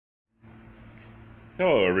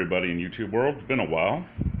Hello everybody in YouTube world. It's been a while,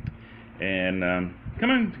 and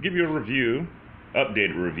coming to give you a review,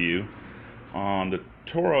 updated review on the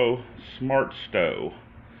Toro Smart Stow.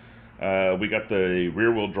 We got the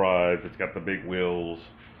rear wheel drive, it's got the big wheels,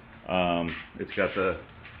 it's got the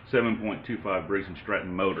 7.25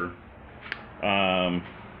 Briggs&Stratton motor.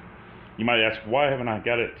 You might ask, why haven't I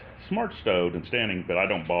got it smart stowed and standing? But I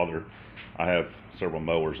don't bother. I have several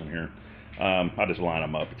mowers in here. I just line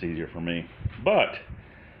them up, it's easier for me. But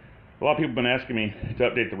a lot of people have been asking me to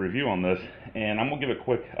update the review on this, and I'm gonna give a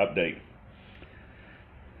quick update.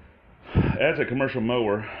 As a commercial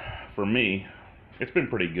mower, for me, it's been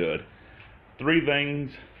pretty good. Three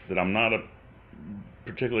things that I'm not a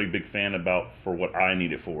particularly big fan about for what I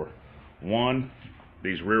need it for. One,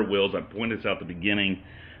 these rear wheels, I pointed this out at the beginning,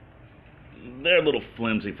 they're a little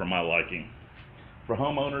flimsy for my liking. For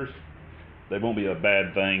homeowners, they won't be a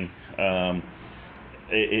bad thing.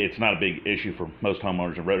 It's not a big issue for most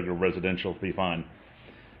homeowners. A regular residential will be fine.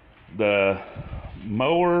 The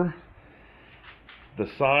mower, the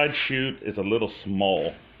side chute is a little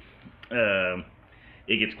small.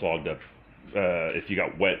 It gets clogged up if you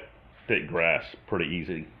got wet, thick grass pretty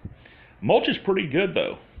easy. Mulch is pretty good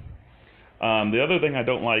though. The other thing I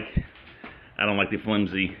don't like the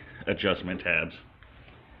flimsy adjustment tabs.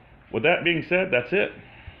 With that being said, that's it.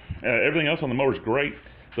 Everything else on the mower is great.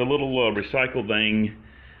 The little recycle thing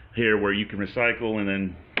here where you can recycle and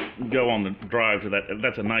then go on the drive to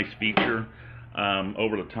that's a nice feature.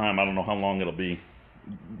 Over the time, I don't know how long it'll be,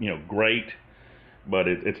 great, but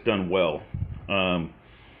it's done well.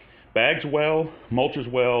 Bags well, mulches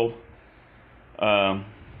well.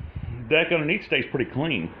 Deck underneath stays pretty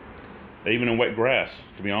clean, even in wet grass,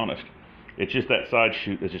 to be honest. It's just that side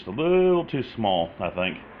chute is just a little too small, I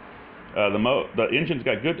think. The engine's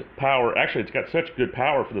got good power. Actually, it's got such good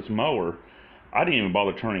power for this mower, I didn't even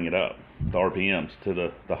bother turning it up, the RPMs, to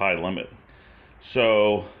the high limit.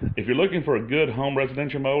 So, if you're looking for a good home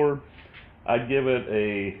residential mower, I'd give it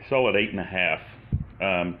a solid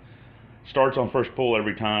 8.5. Starts on first pull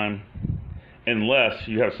every time, unless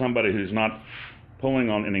you have somebody who's not pulling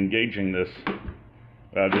on and engaging this.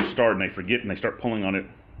 They start and they forget and they start pulling on it,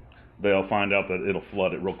 they'll find out that it'll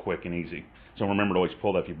flood it real quick and easy. So remember to always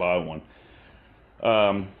pull that if you buy one.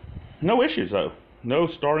 No issues though. No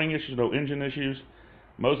starting issues, no engine issues.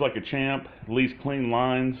 Mows like a champ, leaves clean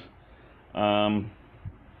lines.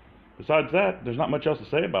 Besides that, there's not much else to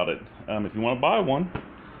say about it. If you want to buy one,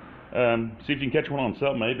 see if you can catch one on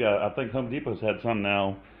sale maybe. I think Home Depot's had some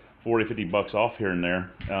now, 40, 50 bucks off here and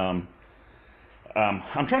there.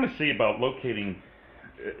 I'm trying to see about locating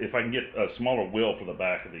if I can get a smaller wheel for the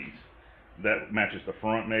back of these that matches the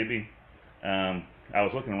front maybe. I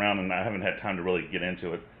was looking around and I haven't had time to really get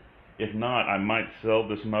into it. If not, I might sell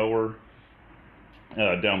this mower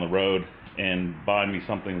down the road and buy me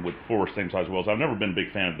something with 4 same size wheels. I've never been a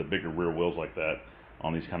big fan of the bigger rear wheels like that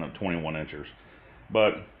on these kind of 21 inchers.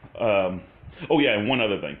 But, oh yeah, and one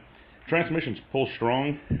other thing. Transmissions pull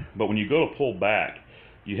strong, but when you go to pull back,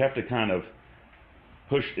 you have to kind of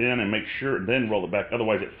push in and make sure, then roll it back,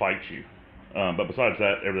 otherwise it fights you. But besides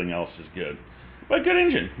that, everything else is good. But good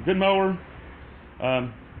engine, good mower.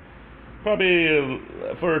 Probably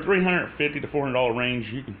for a $350 to $400 range,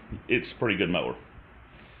 it's a pretty good mower.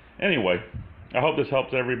 Anyway, I hope this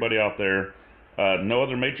helps everybody out there. No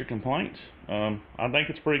other major complaints. I think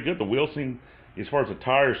it's pretty good. The wheels seem, as far as the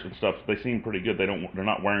tires and stuff, they seem pretty good. They're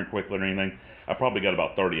not wearing quickly or anything. I probably got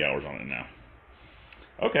about 30 hours on it now.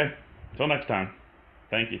 Okay, till next time.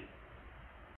 Thank you.